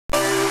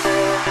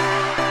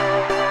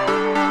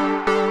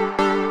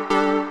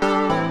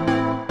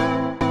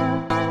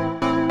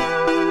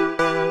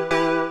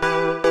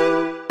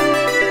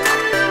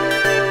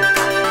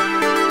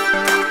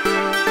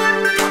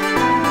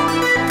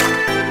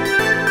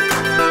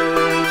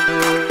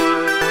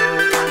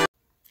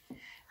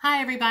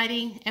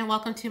everybody, and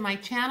welcome to my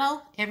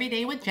channel,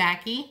 Everyday with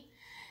Jackie.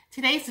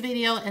 Today's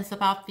video is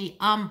about the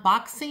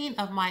unboxing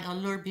of my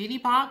Allure beauty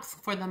box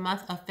for the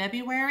month of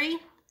February.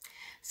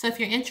 So if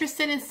you're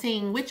interested in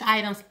seeing which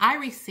items I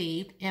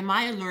received in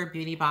my Allure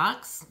beauty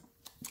box,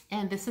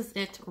 and this is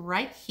it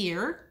right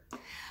here,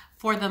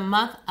 for the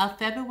month of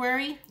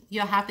February,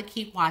 you'll have to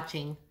keep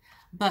watching.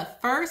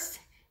 But first,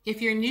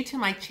 if you're new to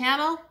my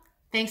channel,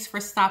 thanks for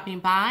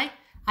stopping by.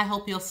 I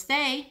hope you'll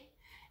stay.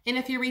 And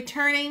if you're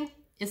returning,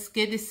 it's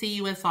good to see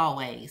you as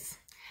always.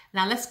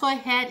 Now let's go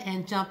ahead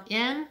and jump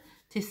in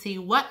to see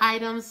what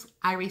items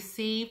I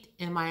received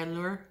in my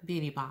Allure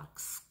beauty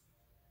box.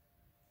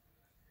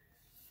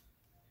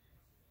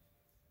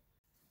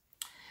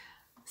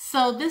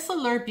 So this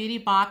Allure beauty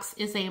box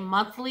is a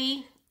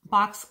monthly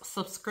box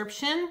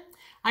subscription.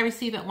 I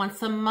receive it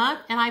once a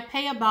month and I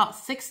pay about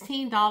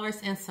 $16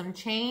 and some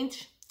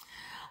change.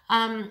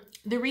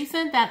 The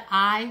reason that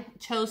I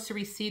chose to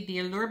receive the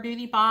Allure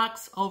beauty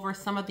box over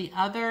some of the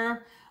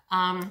other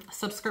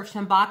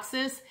subscription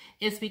boxes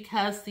is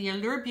because the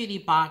Allure beauty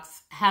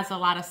box has a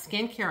lot of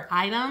skincare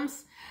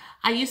items.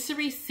 I used to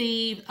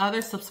receive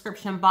other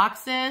subscription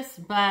boxes,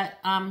 but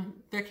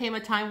there came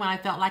a time when I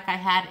felt like I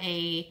had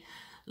a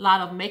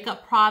lot of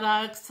makeup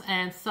products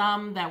and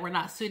some that were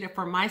not suited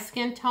for my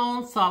skin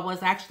tone. So I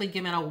was actually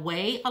giving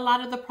away a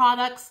lot of the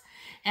products,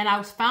 and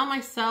I found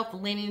myself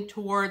leaning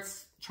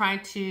towards trying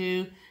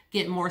to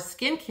get more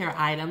skincare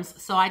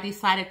items. So I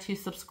decided to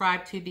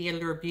subscribe to the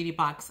Allure beauty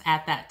box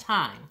at that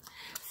time.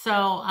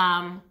 So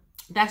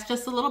that's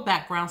just a little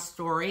background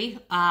story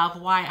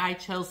of why I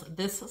chose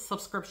this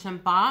subscription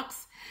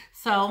box.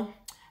 So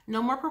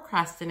no more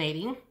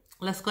procrastinating.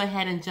 Let's go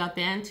ahead and jump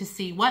in to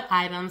see what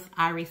items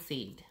I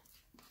received.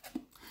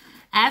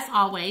 As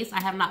always,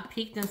 I have not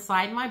peeked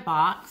inside my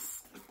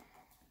box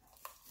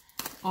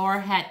or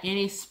had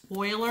any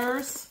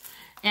spoilers.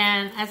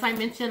 And as I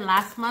mentioned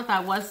last month, I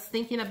was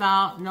thinking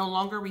about no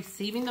longer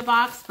receiving the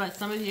box, but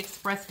some of you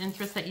expressed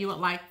interest that you would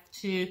like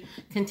to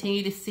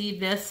continue to see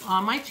this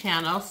on my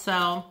channel.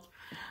 So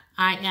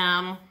I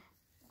am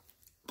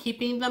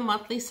keeping the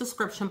monthly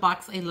subscription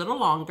box a little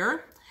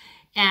longer.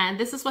 And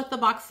this is what the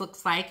box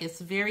looks like. It's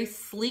very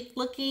sleek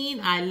looking.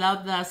 I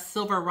love the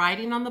silver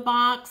writing on the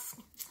box.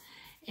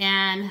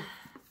 And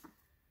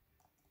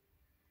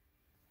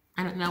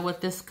I don't know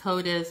what this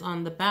code is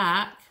on the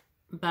back,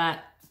 but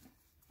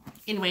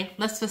anyway,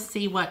 let's just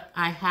see what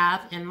I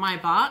have in my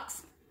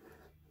box.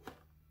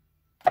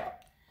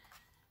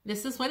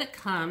 This is what it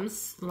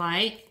comes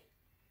like.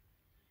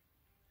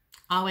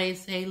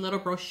 Always a little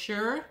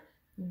brochure.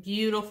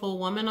 Beautiful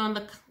woman on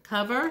the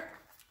cover,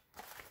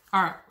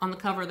 or on the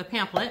cover of the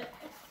pamphlet.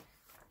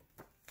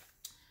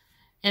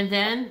 And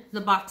then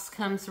the box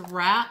comes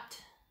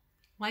wrapped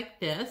like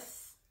this.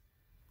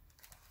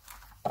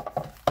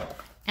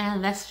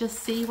 And let's just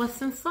see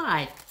what's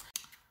inside.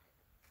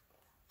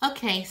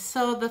 Okay,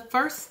 so the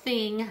first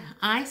thing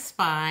I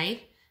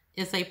spy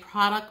is a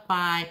product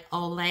by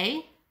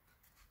Allure.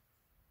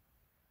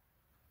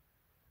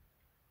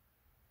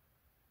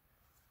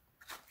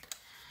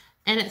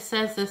 And it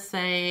says it's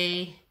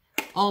a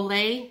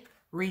Allure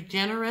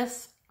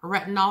Regenerous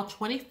Retinol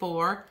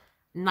 24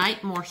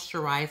 Night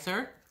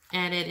Moisturizer,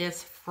 and it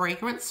is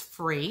fragrance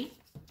free.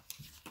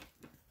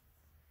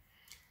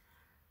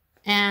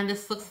 And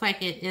this looks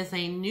like it is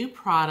a new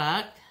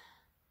product.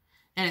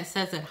 And it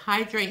says it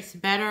hydrates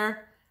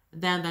better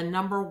than the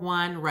 #1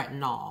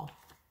 retinol.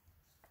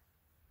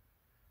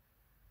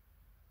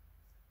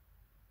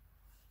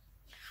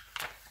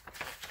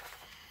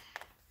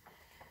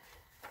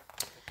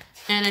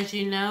 And as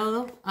you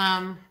know,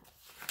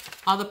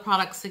 all the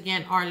products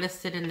again are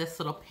listed in this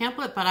little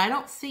pamphlet, but I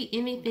don't see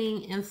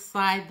anything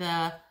inside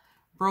the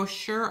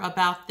brochure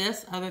about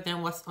this other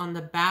than what's on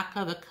the back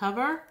of the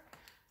cover.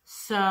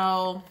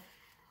 So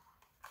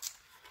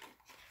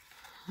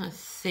let's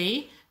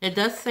see. It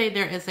does say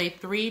there is a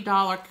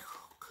 $3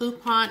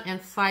 coupon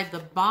inside the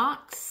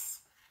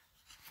box.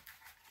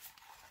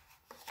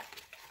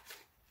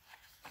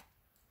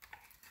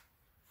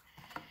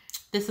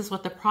 This is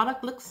what the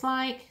product looks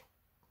like.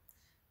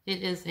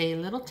 It is a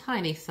little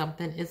tiny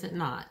something, is it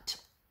not?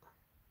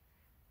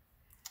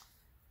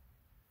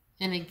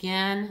 And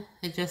again,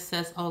 it just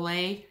says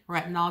Allure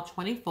Retinol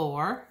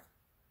 24.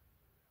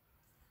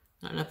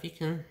 I don't know if you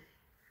can.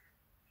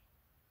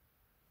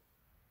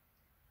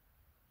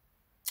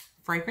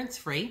 Fragrance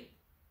free.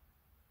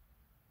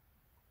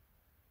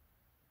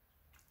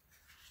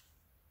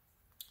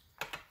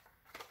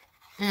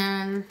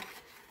 And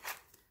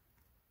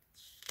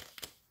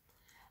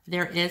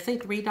there is a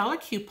 $3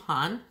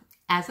 coupon,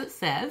 as it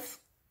says.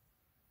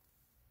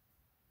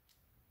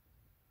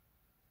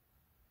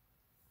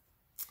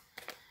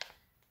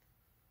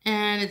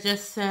 And it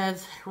just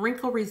says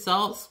wrinkle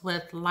results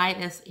with light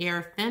as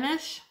air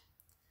finish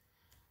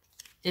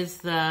is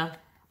this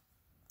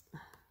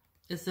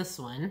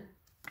one.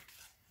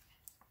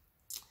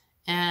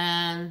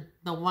 And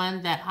the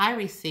one that I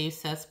received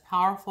says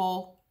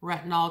Powerful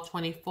Retinol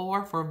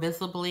 24 for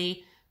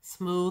visibly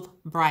smooth,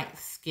 bright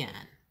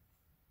skin.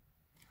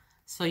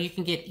 So you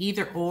can get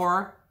either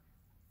or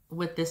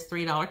with this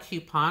 $3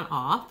 coupon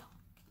off.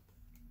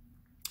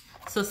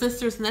 So since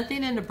there's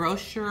nothing in the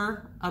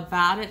brochure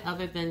about it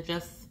other than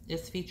just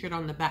it's featured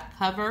on the back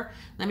cover,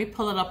 let me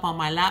pull it up on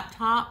my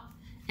laptop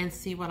and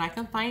see what I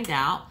can find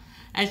out.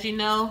 As you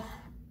know,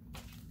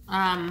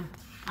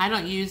 I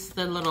don't use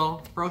the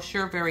little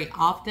brochure very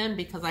often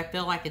because I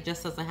feel like it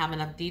just doesn't have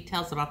enough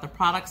details about the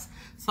products.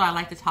 So I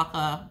like to talk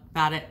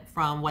about it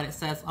from what it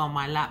says on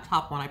my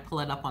laptop when I pull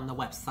it up on the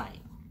website.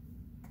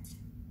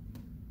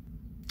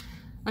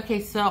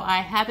 Okay, so I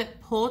have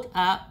it pulled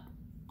up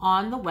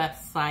on the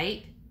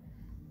website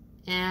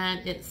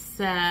and it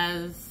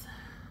says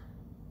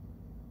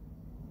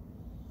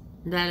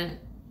that it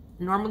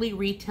normally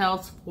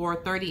retails for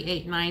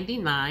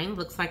 $38.99.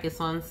 Looks like it's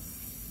on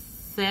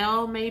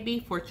sale maybe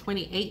for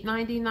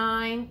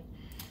 $28.99.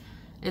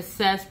 It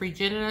says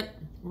Regenerous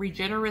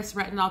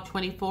Retinol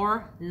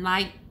 24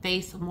 Night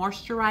Face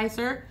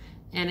Moisturizer.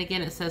 And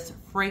again, it says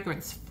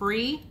fragrance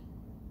free.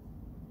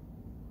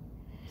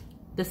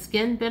 The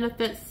skin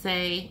benefits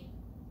say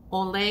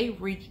Allure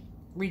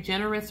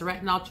Regenerous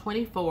Retinol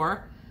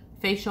 24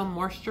 Facial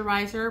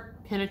Moisturizer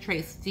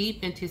penetrates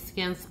deep into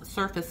skin's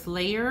surface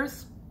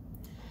layers.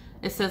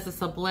 It says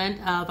it's a blend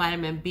of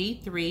vitamin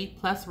B3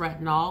 plus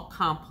retinol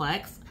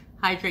complex.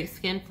 Hydrate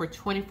skin for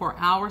 24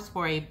 hours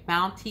for a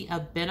bounty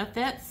of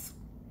benefits.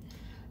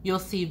 You'll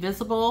see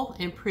visible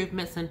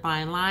improvements in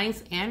fine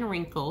lines and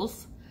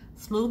wrinkles,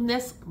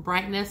 smoothness,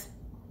 brightness,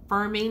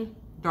 firming,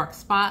 dark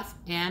spots,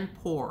 and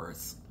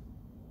pores.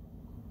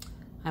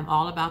 I'm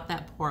all about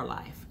that pore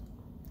life.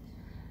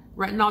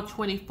 Retinol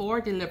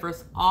 24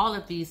 delivers all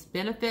of these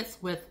benefits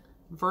with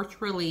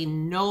virtually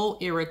no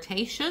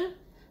irritation,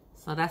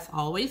 so that's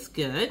always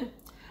good.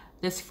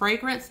 This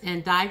fragrance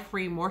and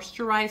dye-free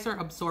moisturizer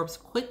absorbs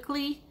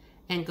quickly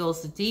and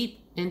goes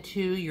deep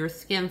into your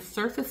skin's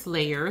surface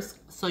layers,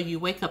 so you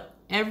wake up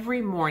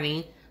every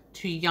morning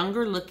to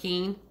younger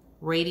looking,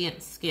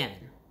 radiant skin.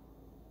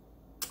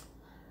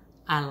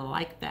 I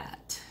like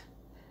that.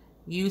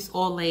 Use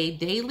Olay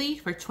daily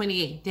for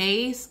 28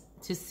 days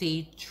to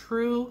see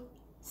true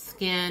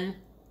skin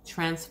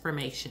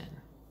transformation.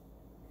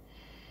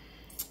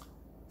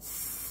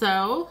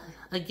 So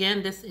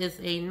again, this is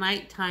a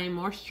nighttime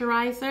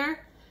moisturizer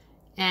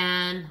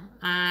and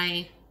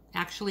I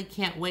actually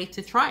can't wait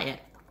to try it.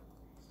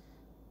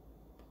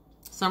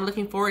 So I'm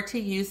looking forward to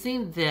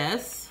using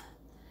this.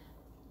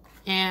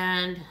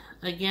 And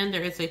again,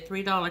 there is a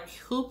 $3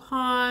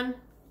 coupon,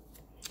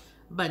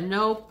 but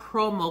no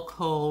promo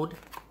code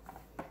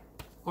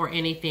or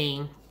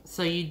anything.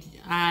 So you,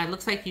 it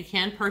looks like you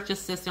can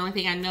purchase this. The only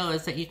thing I know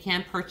is that you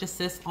can purchase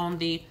this on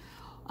the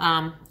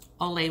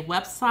Olay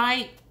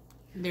website.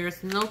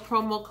 There's no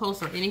promo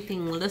codes or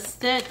anything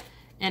listed,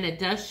 and it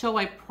does show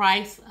a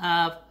price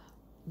of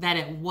that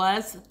it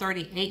was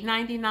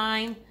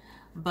 $38.99,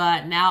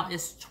 but now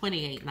it's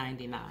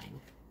 $28.99,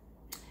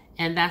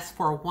 and that's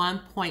for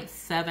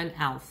 1.7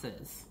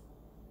 ounces.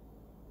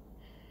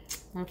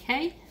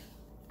 Okay.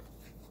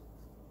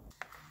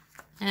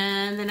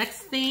 And the next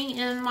thing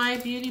in my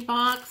beauty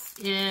box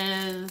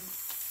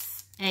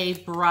is a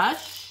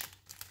brush.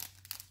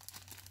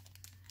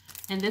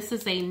 And this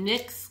is a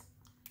NYX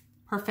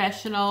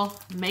professional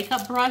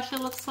makeup brush,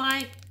 it looks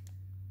like.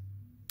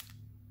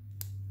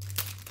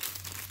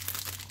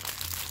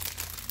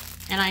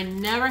 And I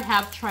never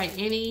have tried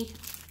any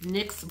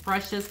NYX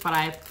brushes, but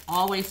I've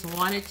always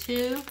wanted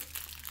to.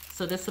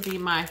 So this will be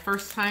my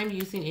first time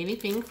using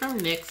anything from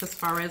NYX as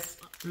far as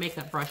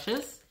makeup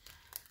brushes.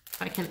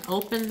 If I can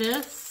open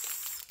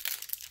this.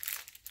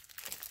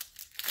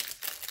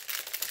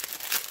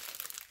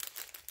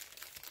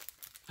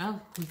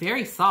 Oh,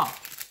 very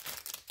soft.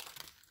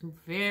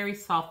 Very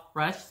soft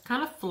brush. It's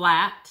kind of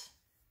flat.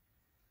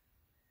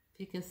 If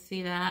you can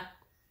see that.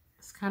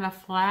 It's kind of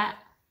flat.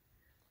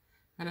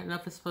 I don't know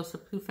if it's supposed to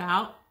poof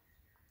out.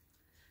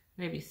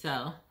 Maybe so.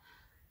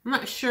 I'm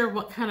not sure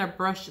what kind of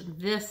brush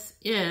this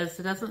is.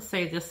 It doesn't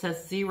say, it just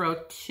says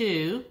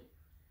 02.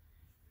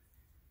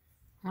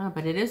 Oh,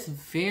 but it is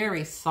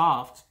very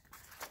soft.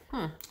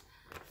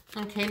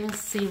 Okay, let's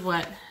see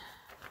what.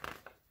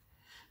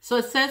 So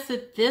it says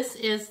that this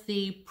is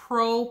the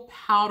Pro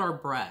Powder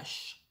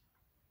Brush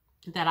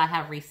that I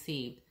have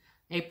received.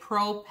 A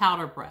Pro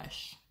Powder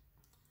Brush.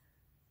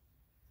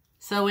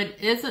 So it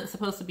isn't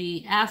supposed to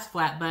be as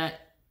flat, but,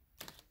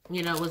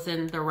 you know, it was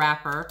in the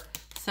wrapper.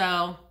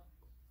 So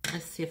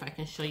let's see if I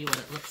can show you what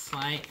it looks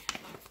like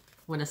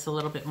when it's a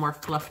little bit more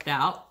fluffed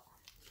out.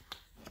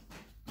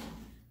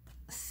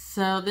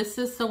 So this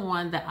is the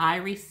one that I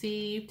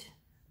received.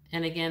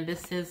 And again,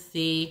 this is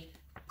the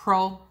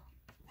Pro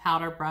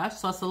Powder Brush.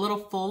 So it's a little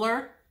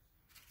fuller.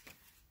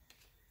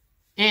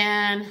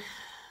 And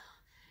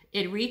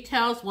it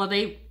retails, well,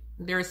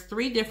 there's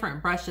 3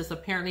 different brushes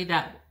apparently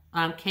that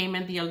came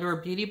in the Allure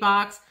Beauty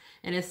Box.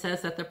 And it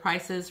says that the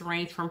prices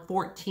range from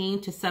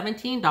 $14 to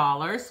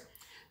 $17.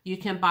 You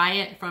can buy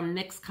it from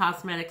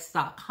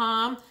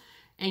NYXCosmetics.com.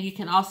 And you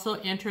can also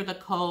enter the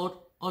code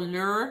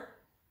Allure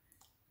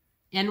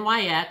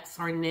NYX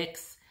or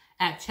NYX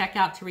at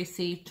checkout to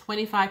receive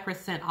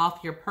 25% off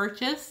your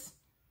purchase.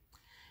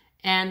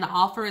 And the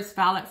offer is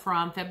valid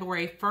from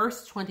February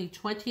 1st,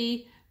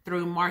 2020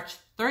 through March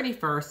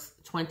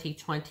 31st,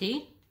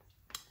 2020.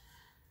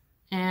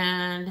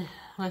 And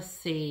let's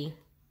see.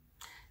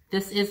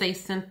 This is a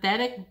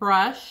synthetic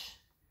brush.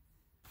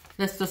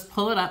 Let's just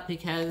pull it up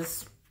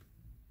because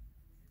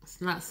it's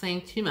not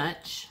saying too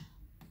much.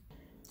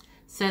 It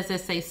says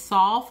it's a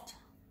soft,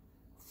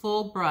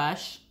 full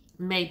brush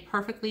made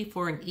perfectly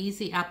for an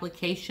easy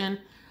application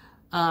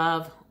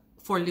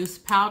for loose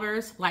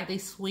powders, lightly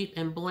sweep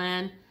and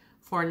blend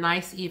for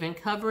nice even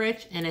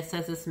coverage. And it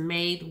says it's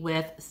made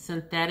with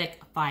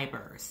synthetic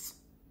fibers.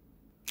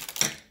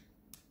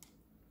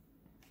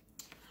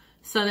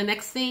 So the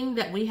next thing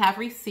that we have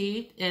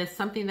received is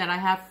something that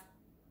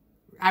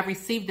I've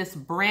received this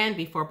brand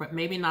before, but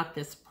maybe not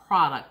this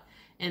product.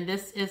 And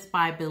this is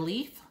by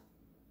Belief.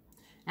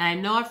 And I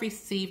know I've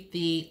received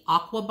the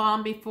Aqua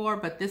Bomb before,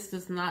 but this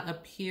does not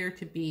appear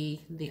to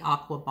be the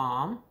Aqua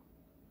Bomb.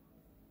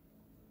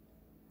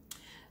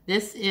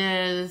 This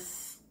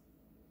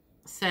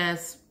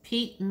says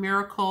Peat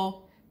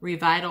Miracle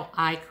Revital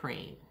Eye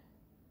Cream.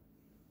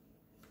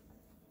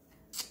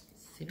 Let's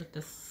see what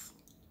this,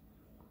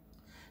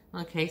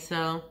 okay,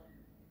 so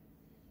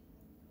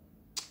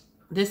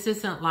this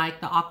isn't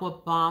like the Aqua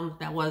Bomb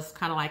that was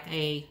kind of like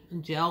a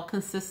gel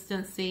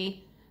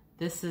consistency.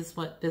 This is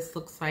what this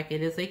looks like.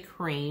 It is a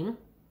cream.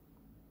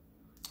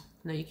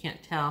 No, you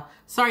can't tell.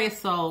 Sorry, it's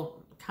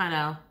so kind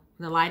of,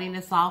 the lighting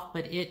is off,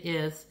 but it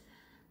is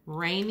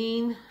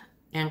raining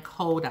and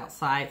cold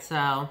outside.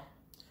 So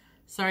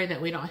sorry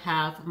that we don't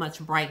have much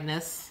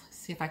brightness.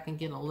 See if I can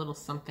get a little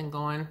something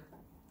going.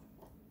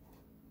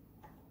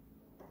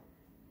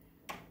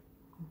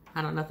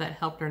 I don't know if that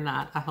helped or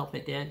not. I hope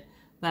it did.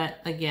 But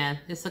again,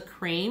 it's a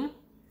cream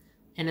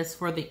and it's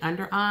for the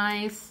under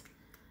eyes.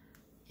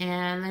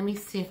 And let me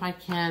see if I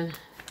can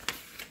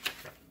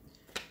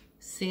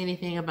see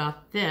anything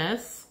about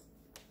this.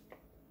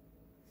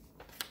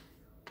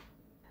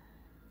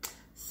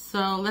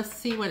 So let's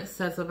see what it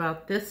says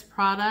about this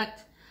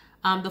product.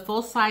 The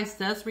full size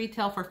does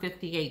retail for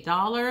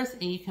 $58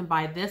 and you can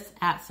buy this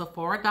at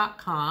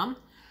Sephora.com.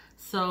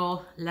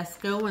 So let's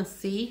go and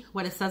see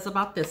what it says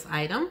about this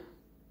item.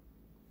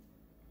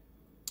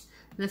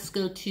 Let's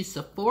go to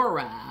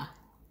Sephora.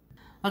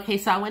 Okay,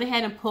 so I went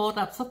ahead and pulled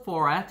up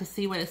Sephora to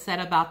see what it said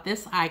about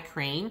this eye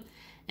cream.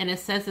 And it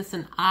says it's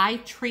an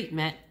eye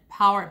treatment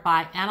powered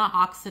by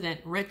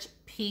antioxidant-rich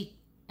peat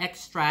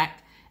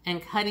extract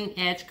and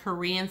cutting-edge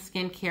Korean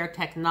skincare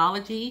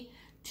technology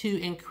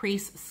to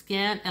increase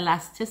skin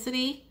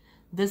elasticity,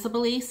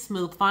 visibly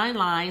smooth fine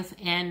lines,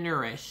 and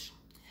nourish.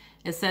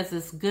 It says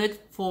it's good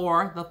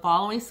for the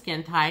following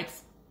skin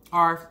types,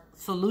 or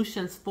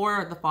solutions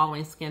for the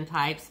following skin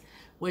types,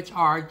 which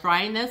are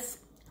dryness,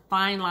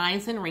 fine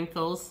lines and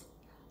wrinkles,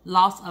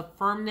 loss of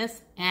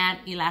firmness, and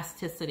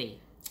elasticity.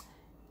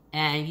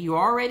 And you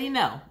already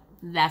know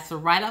that's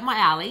right up my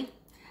alley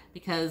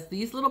because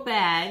these little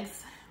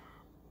bags,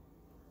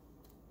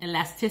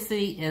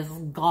 elasticity is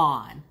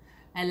gone.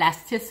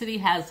 Elasticity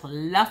has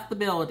left the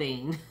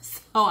building.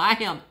 So I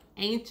am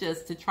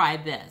anxious to try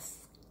this.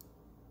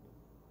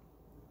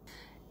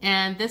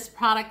 And this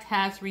product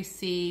has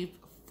received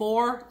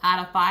 4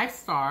 out of 5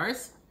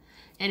 stars.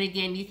 And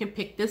again, you can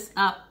pick this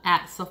up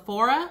at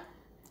Sephora,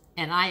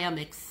 and I am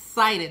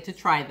excited to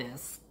try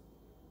this.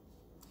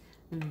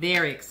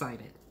 Very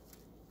excited.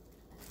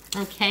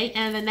 Okay,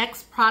 and the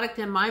next product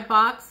in my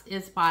box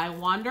is by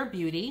Wander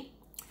Beauty.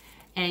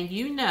 And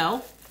you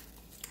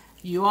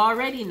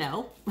already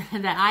know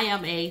that I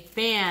am a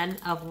fan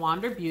of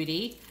Wander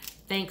Beauty,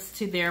 thanks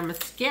to their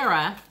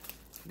mascara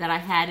that I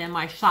had in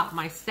my Shop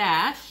My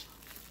Stash.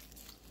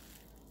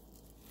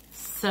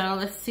 So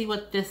let's see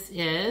what this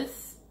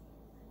is.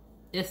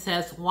 It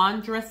says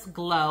Wondrous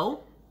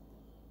Glow.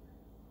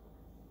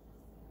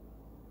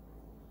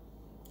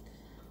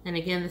 And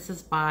again, this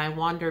is by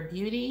Wander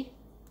Beauty.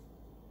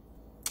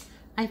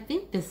 I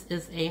think this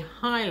is a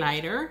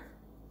highlighter.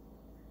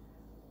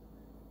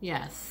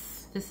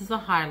 Yes, this is a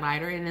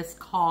highlighter and it's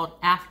called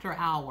After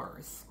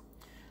Hours.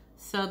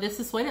 So this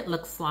is what it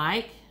looks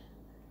like.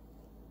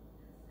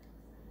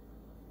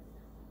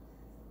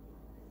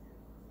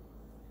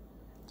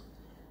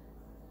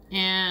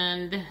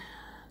 And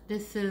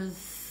this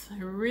is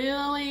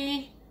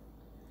really,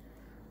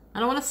 I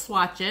don't want to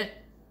swatch it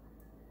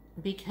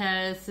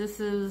because this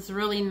is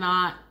really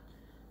not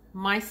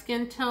my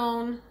skin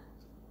tone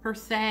per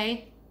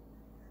se.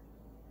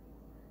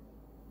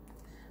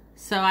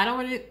 So I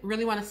don't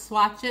really want to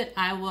swatch it.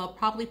 I will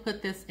probably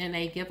put this in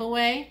a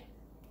giveaway,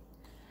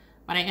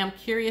 but I am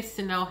curious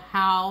to know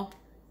how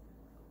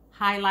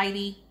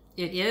highlighty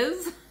it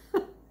is,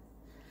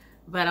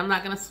 but I'm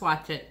not going to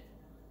swatch it.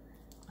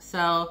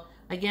 So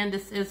again,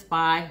 this is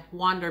by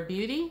Wander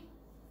Beauty,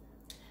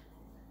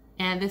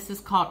 and this is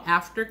called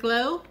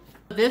Afterglow.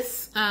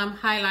 This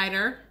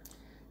highlighter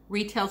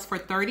retails for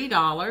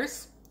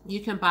 $30. You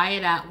can buy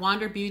it at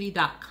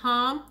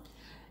wanderbeauty.com.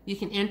 You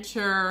can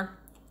enter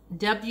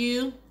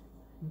WB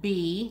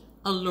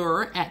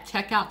Allure at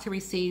checkout to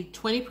receive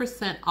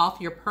 20%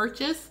 off your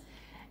purchase,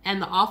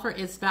 And the offer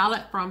is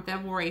valid from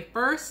February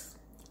 1st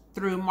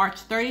through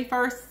March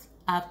 31st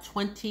of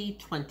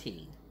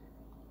 2020.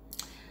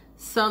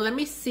 So let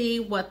me see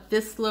what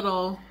this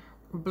little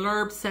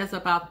blurb says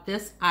about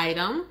this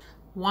item.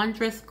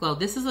 Wondrous Glow.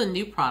 This is a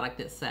new product,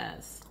 it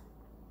says.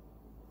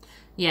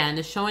 Yeah, and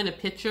it's showing a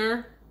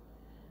picture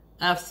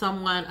of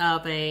someone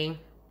of a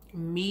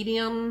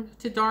medium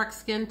to dark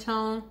skin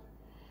tone.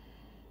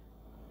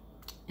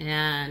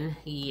 And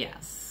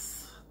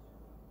yes,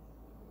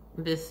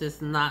 this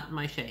is not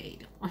my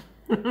shade.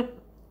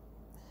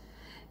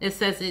 It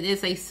says it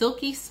is a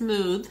silky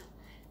smooth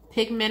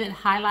pigmented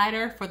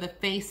highlighter for the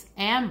face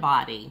and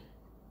body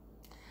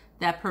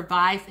that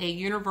provides a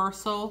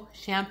universal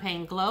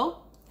champagne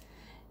glow.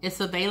 It's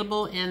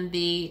available in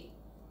the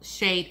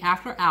shade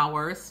After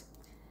Hours,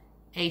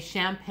 a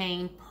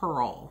champagne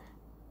pearl.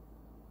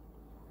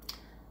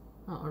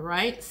 All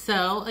right,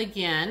 so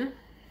again,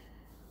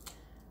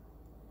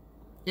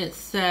 it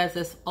says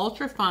it's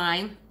ultra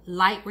fine,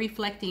 light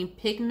reflecting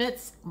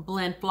pigments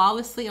blend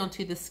flawlessly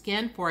onto the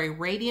skin for a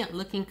radiant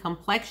looking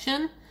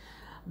complexion.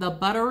 The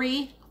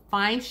buttery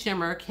fine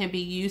shimmer can be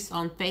used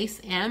on face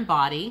and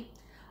body.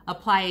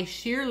 Apply a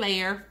sheer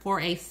layer for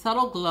a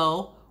subtle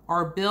glow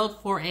or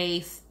build for a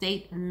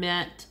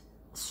statement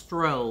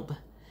strobe.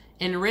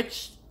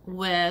 Enriched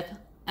with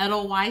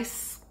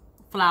Edelweiss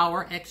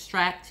flower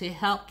extract to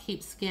help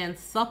keep skin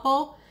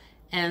supple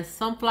and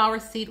sunflower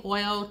seed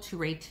oil to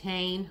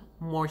retain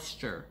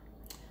moisture.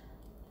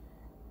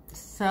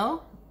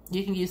 So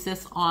you can use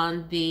this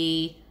on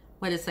the,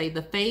 what did it say,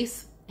 the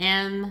face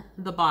and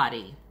the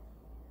body.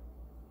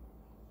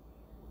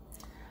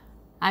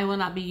 I will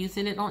not be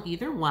using it on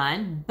either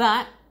one,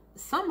 but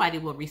somebody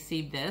will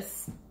receive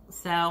this.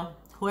 So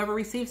whoever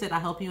receives it, I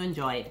hope you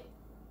enjoy it.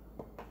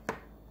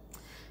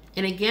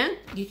 And again,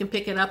 you can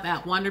pick it up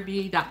at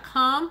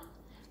wonderbeauty.com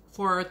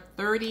for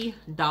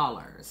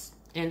 $30.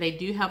 And they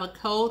do have a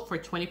code for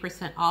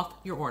 20% off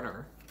your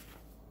order.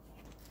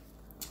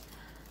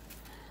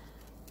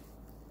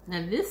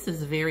 Now this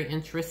is very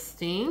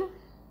interesting.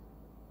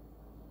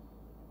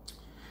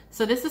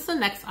 So this is the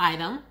next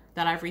item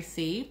that I've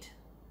received.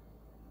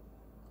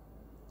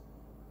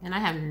 And I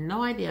have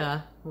no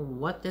idea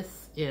what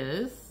this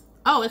is.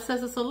 Oh, it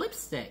says it's a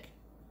lipstick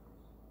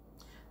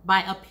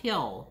by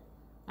Appeal.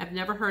 I've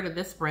never heard of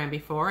this brand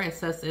before. It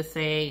says it's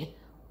a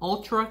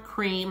ultra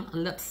cream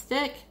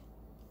lipstick.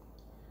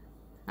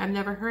 I've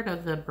never heard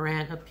of the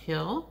brand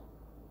Appeal.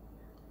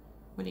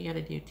 What do you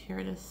gotta do? Tear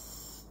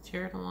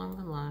it along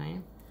the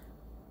line.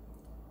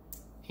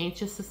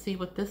 Anxious to see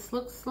what this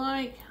looks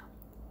like.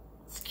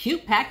 It's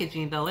cute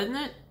packaging though, isn't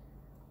it?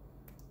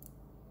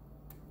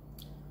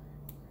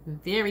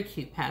 Very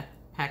cute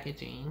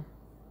packaging.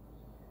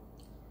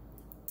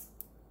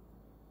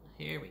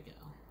 Here we go.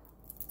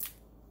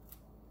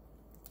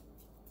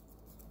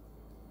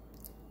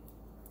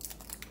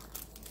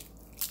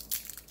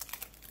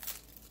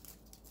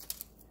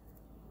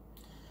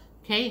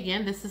 Okay,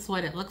 again, this is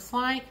what it looks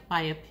like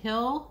by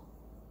Appeal.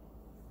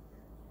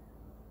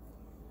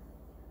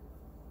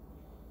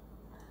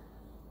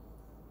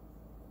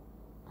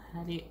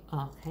 How do you,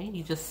 okay,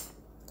 you just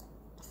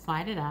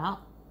slide it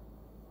out.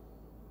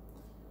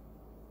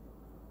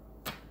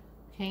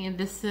 Okay, and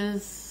this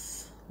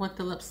is what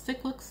the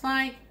lipstick looks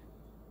like.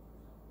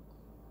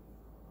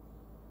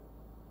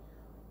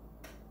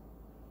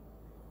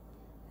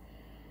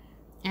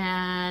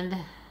 And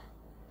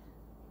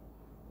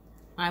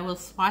I will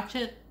swatch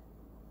it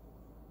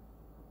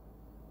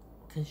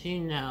because you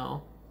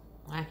know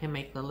I can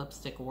make the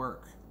lipstick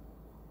work.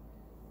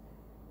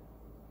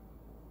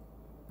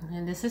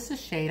 And this is a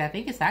shade, I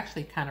think it's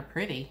actually kind of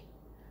pretty.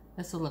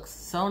 This will look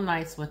so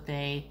nice with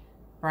a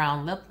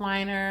brown lip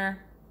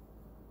liner.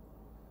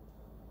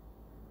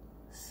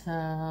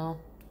 So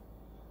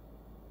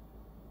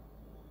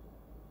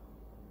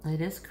it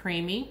is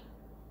creamy.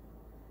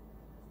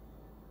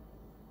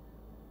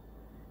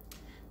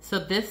 So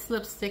this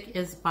lipstick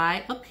is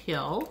by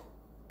Appeal.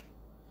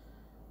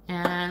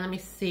 And let me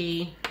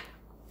see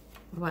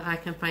what I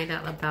can find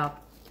out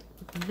about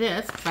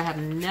this, because I have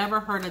never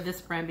heard of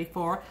this brand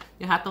before.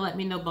 You'll have to let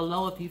me know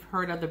below if you've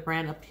heard of the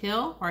brand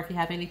Appeal or if you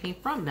have anything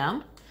from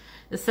them.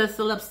 It says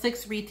the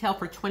lipsticks retail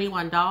for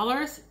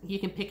 $21. You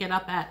can pick it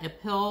up at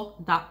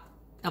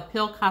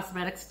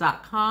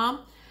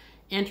appealcosmetics.com.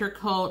 Enter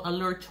code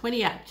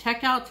Allure20 at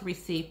checkout to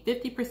receive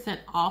 50%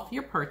 off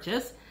your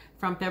purchase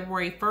from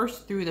February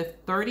 1st through the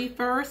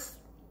 31st.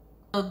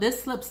 So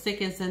this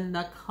lipstick is in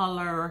the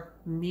color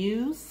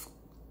Muse.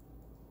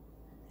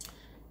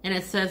 And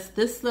it says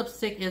this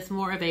lipstick is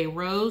more of a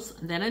rose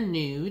than a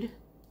nude.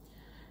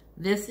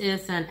 This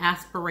is an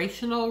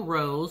aspirational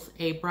rose,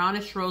 a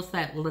brownish rose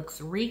that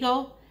looks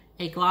regal,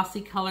 a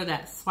glossy color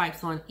that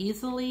swipes on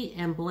easily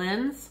and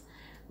blends,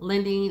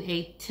 lending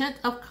a tint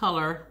of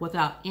color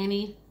without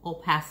any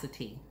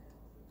opacity.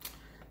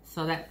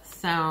 So that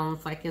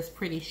sounds like it's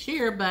pretty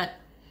sheer, but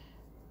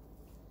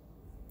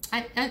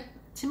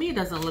to me it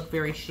doesn't look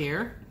very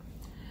sheer.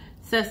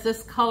 It says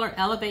this color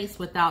elevates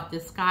without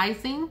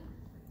disguising.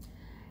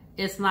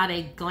 It's not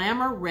a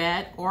glamour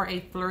red or a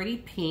flirty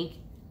pink.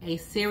 a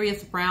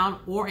serious brown,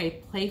 or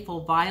a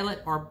playful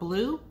violet or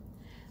blue,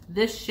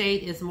 this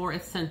shade is more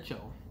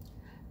essential.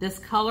 This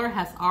color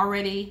has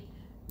already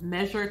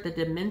measured the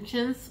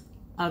dimensions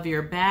of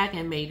your bag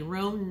and made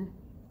room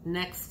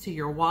next to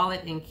your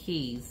wallet and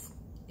keys.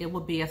 It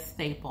will be a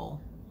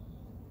staple.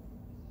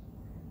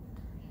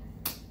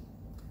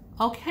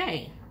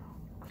 Okay,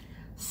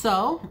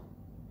 so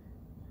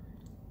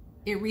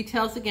it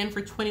retails again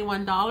for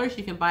 $21.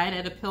 You can buy it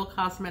at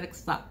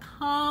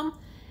appealcosmetics.com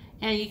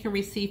and you can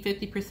receive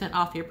 50%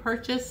 off your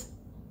purchase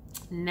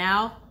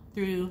now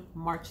through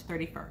March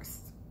 31st.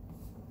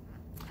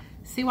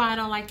 See why I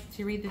don't like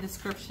to read the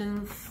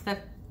descriptions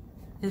that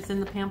is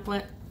in the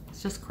pamphlet?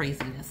 It's just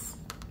craziness.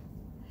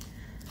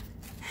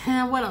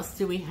 And what else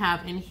do we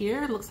have in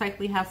here? Looks like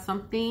we have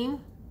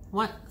something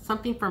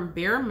from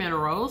Bare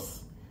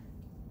Minerals,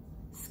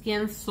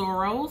 Skin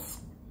Sorrows.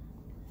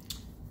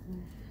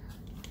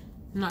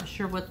 I'm not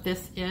sure what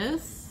this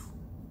is.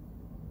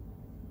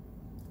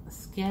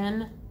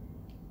 Skin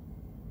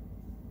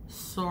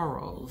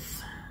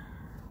Sorrows.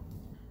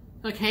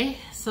 Okay,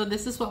 so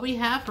this is what we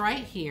have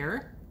right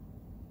here.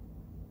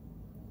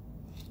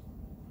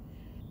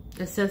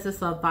 It says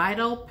it's a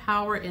Vital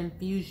Power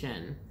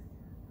Infusion.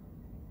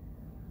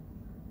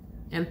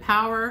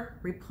 Empower,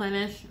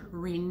 replenish,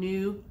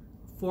 renew,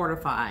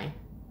 fortify.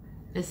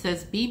 It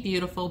says, be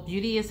beautiful.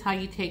 Beauty is how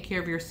you take care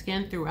of your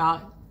skin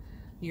throughout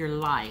your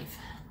life.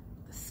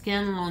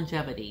 Skin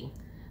longevity.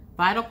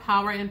 Vital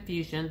Power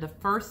Infusion, the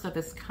first of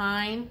its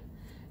kind.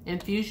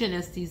 Infusion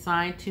is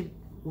designed to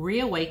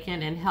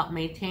reawaken and help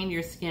maintain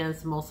your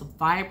skin's most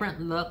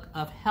vibrant look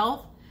of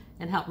health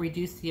and help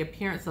reduce the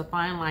appearance of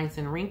fine lines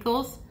and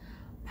wrinkles.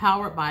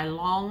 Powered by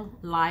Long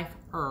Life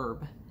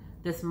Herb.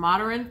 This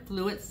modern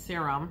fluid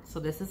serum, so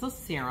this is a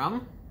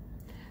serum,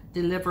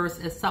 delivers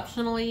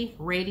exceptionally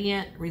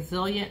radiant,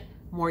 resilient,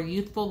 more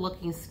youthful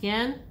looking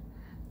skin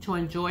to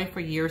enjoy for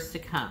years to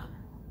come.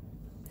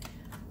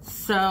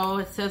 So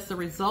it says the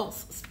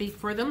results speak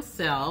for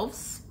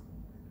themselves.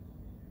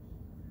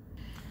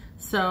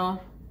 So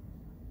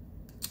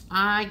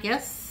I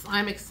guess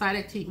I'm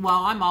excited to,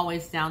 well, I'm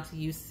always down to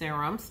use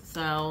serums.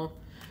 So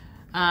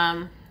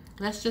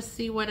let's just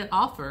see what it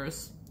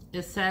offers.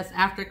 It says,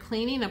 after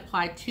cleaning,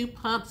 apply 2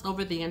 pumps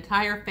over the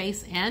entire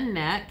face and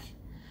neck.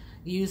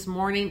 Use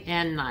morning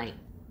and night.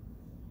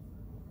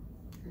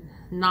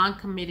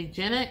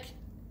 Non-comedogenic,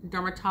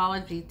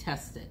 dermatology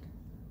tested.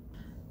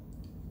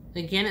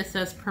 Again, it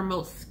says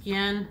promote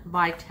skin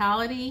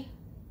vitality,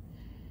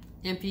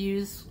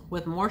 infuse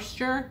with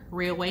moisture,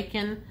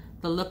 reawaken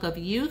the look of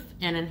youth,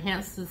 and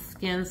enhance the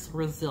skin's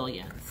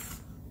resilience.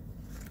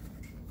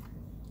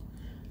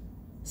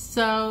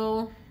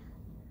 So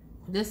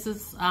this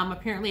is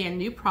apparently a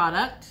new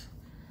product.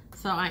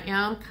 So I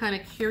am kind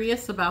of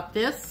curious about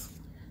this.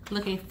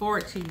 Looking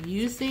forward to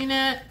using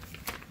it.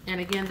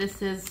 And again,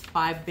 this is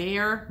by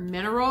Bare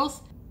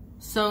Minerals.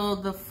 So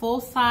the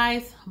full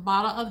size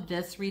bottle of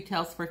this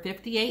retails for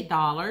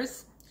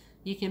 $58.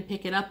 You can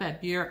pick it up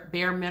at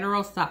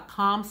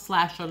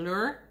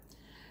bareminerals.com/allure.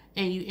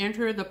 And you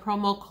enter the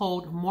promo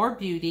code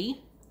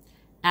MOREBEAUTY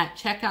at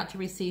checkout to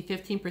receive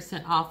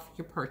 15% off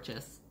your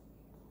purchase.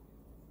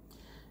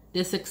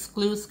 This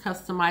excludes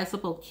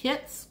customizable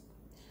kits.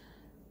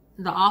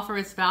 The offer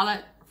is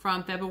valid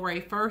from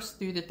February 1st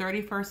through the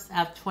 31st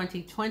of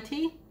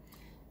 2020.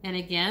 And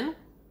again,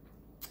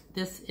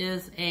 this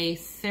is a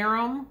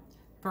serum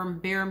from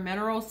Bare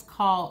Minerals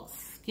called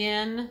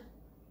Skin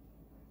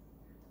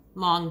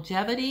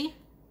Longevity.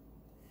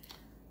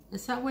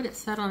 Is that what it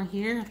said on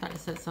here? I thought it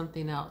said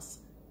something else.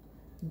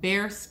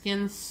 Bare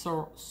Skin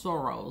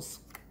Sorrows.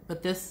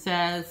 But this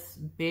says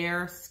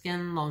Bare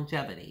Skin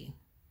Longevity.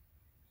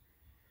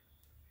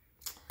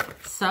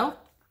 So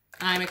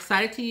I'm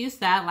excited to use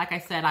that. Like I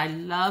said, I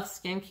love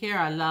skincare.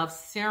 I love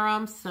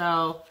serums.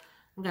 So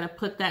I'm going to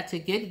put that to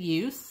good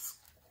use.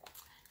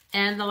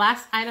 And the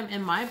last item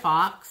in my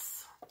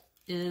box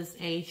is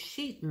a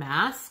sheet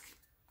mask.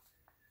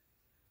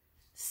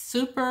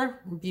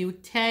 Super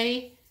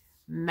Beauty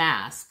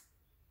mask.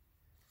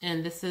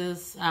 And this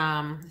is,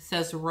 it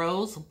says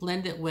rose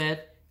blended with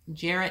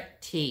Jarrett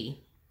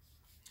tea.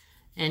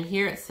 And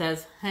here it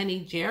says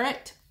honey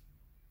Jarrett.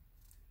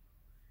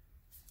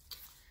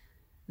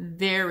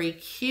 Very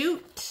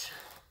cute.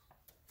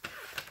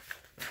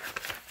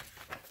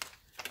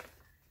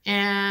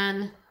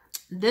 And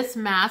this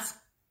mask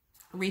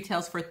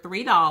retails for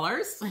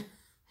 $3.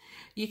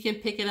 You can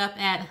pick it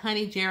up at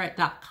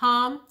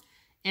honeyjarrett.com.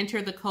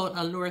 Enter the code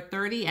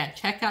Allure30 at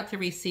checkout to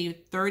receive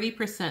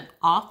 30%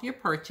 off your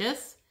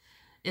purchase.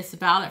 It's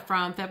valid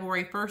from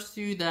February 1st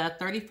through the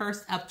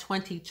 31st of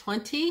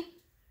 2020.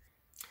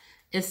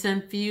 It's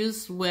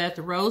infused with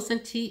rose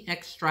and tea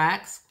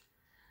extracts.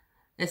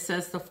 It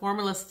says the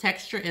formula's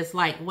texture is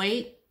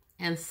lightweight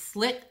and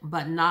slick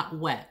but not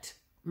wet,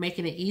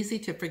 making it easy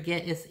to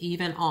forget it's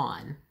even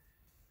on.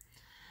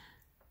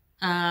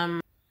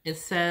 It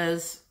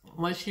says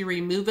once you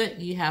remove it,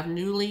 you have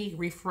newly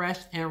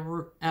refreshed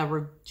and a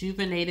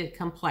rejuvenated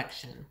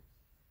complexion.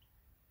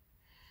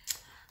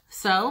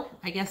 So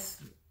I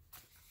guess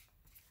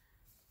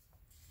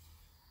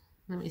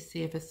Let me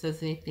see if it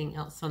says anything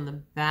else on the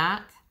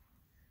back.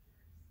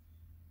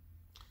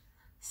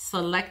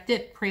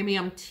 Selected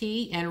premium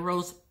tea and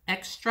rose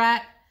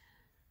extract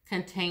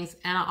contains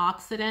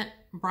antioxidant,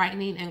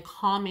 brightening, and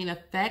calming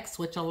effects,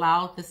 which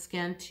allow the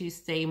skin to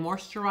stay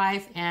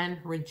moisturized and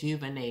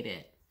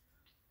rejuvenated.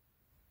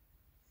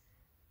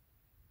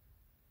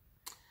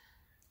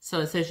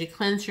 So it says you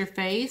cleanse your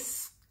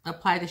face,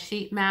 apply the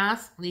sheet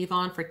mask, leave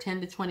on for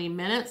 10 to 20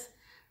 minutes,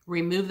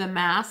 remove the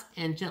mask,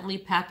 and gently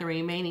pat the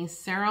remaining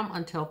serum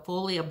until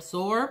fully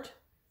absorbed.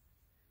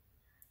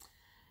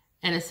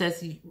 And it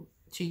says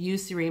to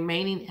use the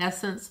remaining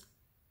essence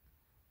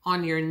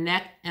on your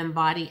neck and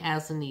body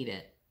as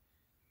needed.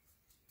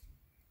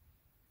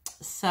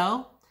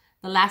 So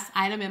the last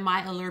item in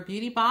my Allure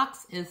Beauty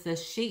box is the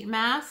sheet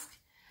mask,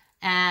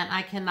 and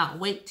I cannot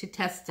wait to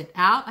test it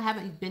out. I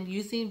haven't been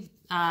using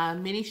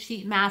many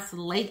sheet masks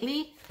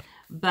lately,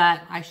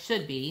 but I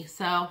should be.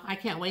 So I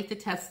can't wait to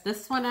test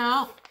this one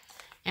out.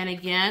 And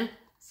again,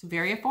 it's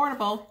very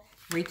affordable.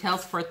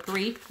 Retails for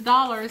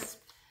 $3.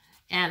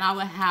 And I will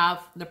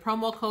have the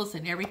promo codes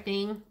and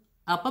everything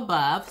up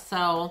above.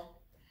 So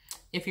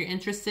if you're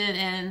interested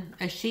in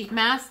a sheet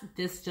mask,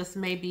 this just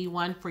may be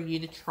one for you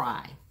to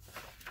try.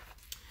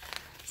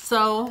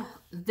 So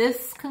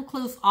this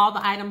concludes all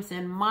the items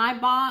in my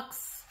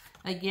box.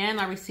 Again,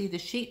 I received a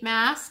sheet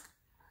mask,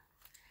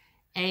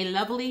 a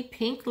lovely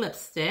pink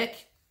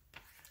lipstick.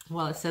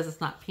 Well, it says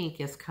it's not pink,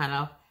 it's kind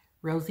of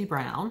rosy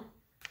brown.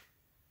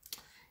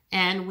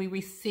 And we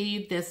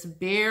received this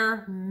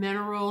Bare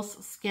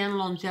Minerals Skin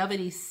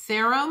Longevity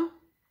Serum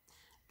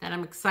that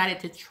I'm excited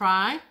to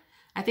try.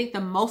 I think the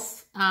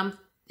most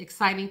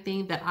exciting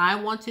thing that I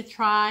want to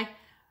try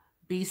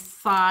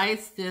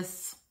besides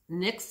this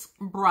NYX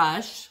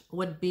brush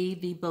would be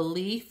the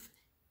Belief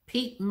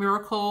Peak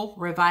Miracle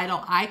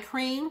Revital Eye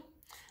Cream.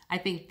 I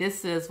think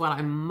this is what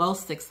I'm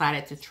most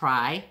excited to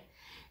try.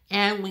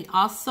 And we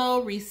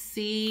also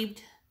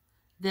received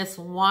this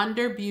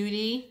Wander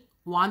Beauty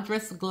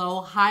Wondrous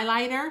Glow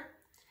Highlighter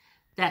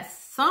that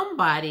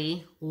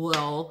somebody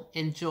will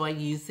enjoy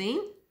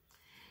using.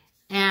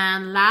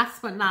 And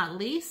last but not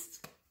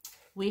least,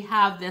 we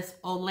have this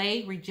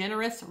Olay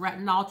Regenerist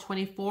Retinol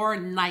 24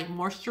 Night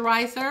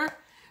Moisturizer.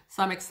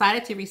 So I'm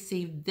excited to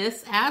receive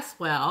this as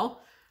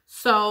well.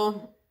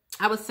 So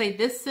I would say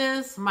this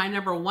is my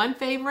 #1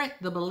 favorite,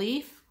 the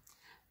Belief,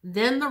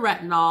 then the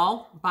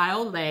Retinol by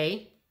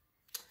Olay,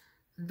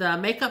 the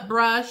makeup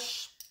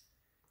brush,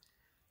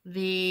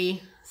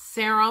 the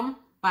serum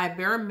by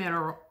Bare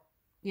Minerals,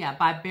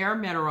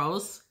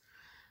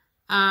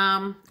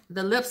 the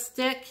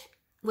lipstick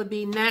would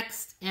be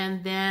next,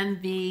 and then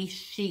the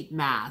sheet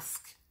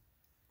mask.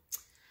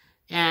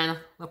 And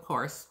of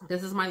course,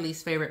 this is my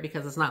least favorite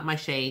because it's not my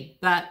shade,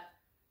 but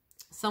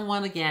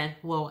someone again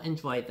will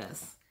enjoy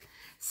this.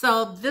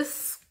 So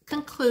this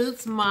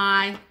concludes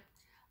my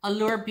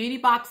Allure Beauty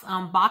Box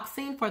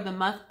unboxing for the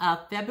month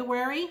of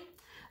February.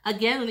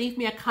 Again, leave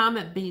me a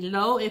comment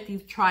below if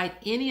you've tried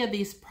any of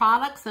these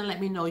products and let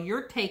me know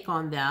your take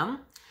on them.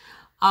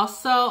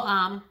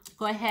 Also,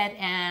 go ahead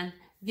and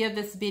give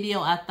this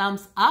video a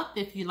thumbs up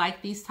if you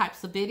like these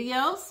types of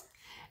videos.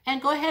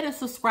 And go ahead and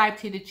subscribe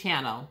to the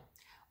channel.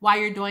 While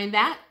you're doing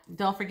that,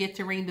 don't forget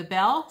to ring the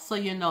bell so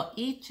you'll know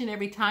each and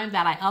every time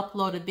that I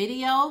upload a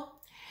video.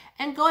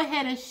 And go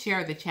ahead and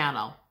share the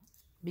channel,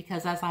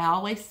 because as I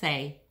always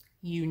say,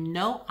 you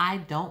know I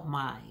don't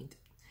mind.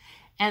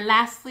 And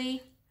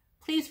lastly,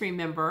 please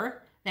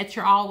remember that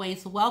you're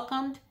always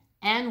welcomed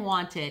and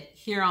wanted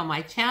here on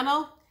my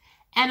channel.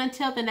 And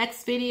until the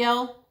next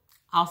video,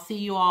 I'll see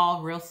you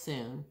all real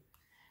soon.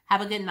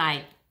 Have a good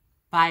night.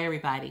 Bye,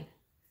 everybody.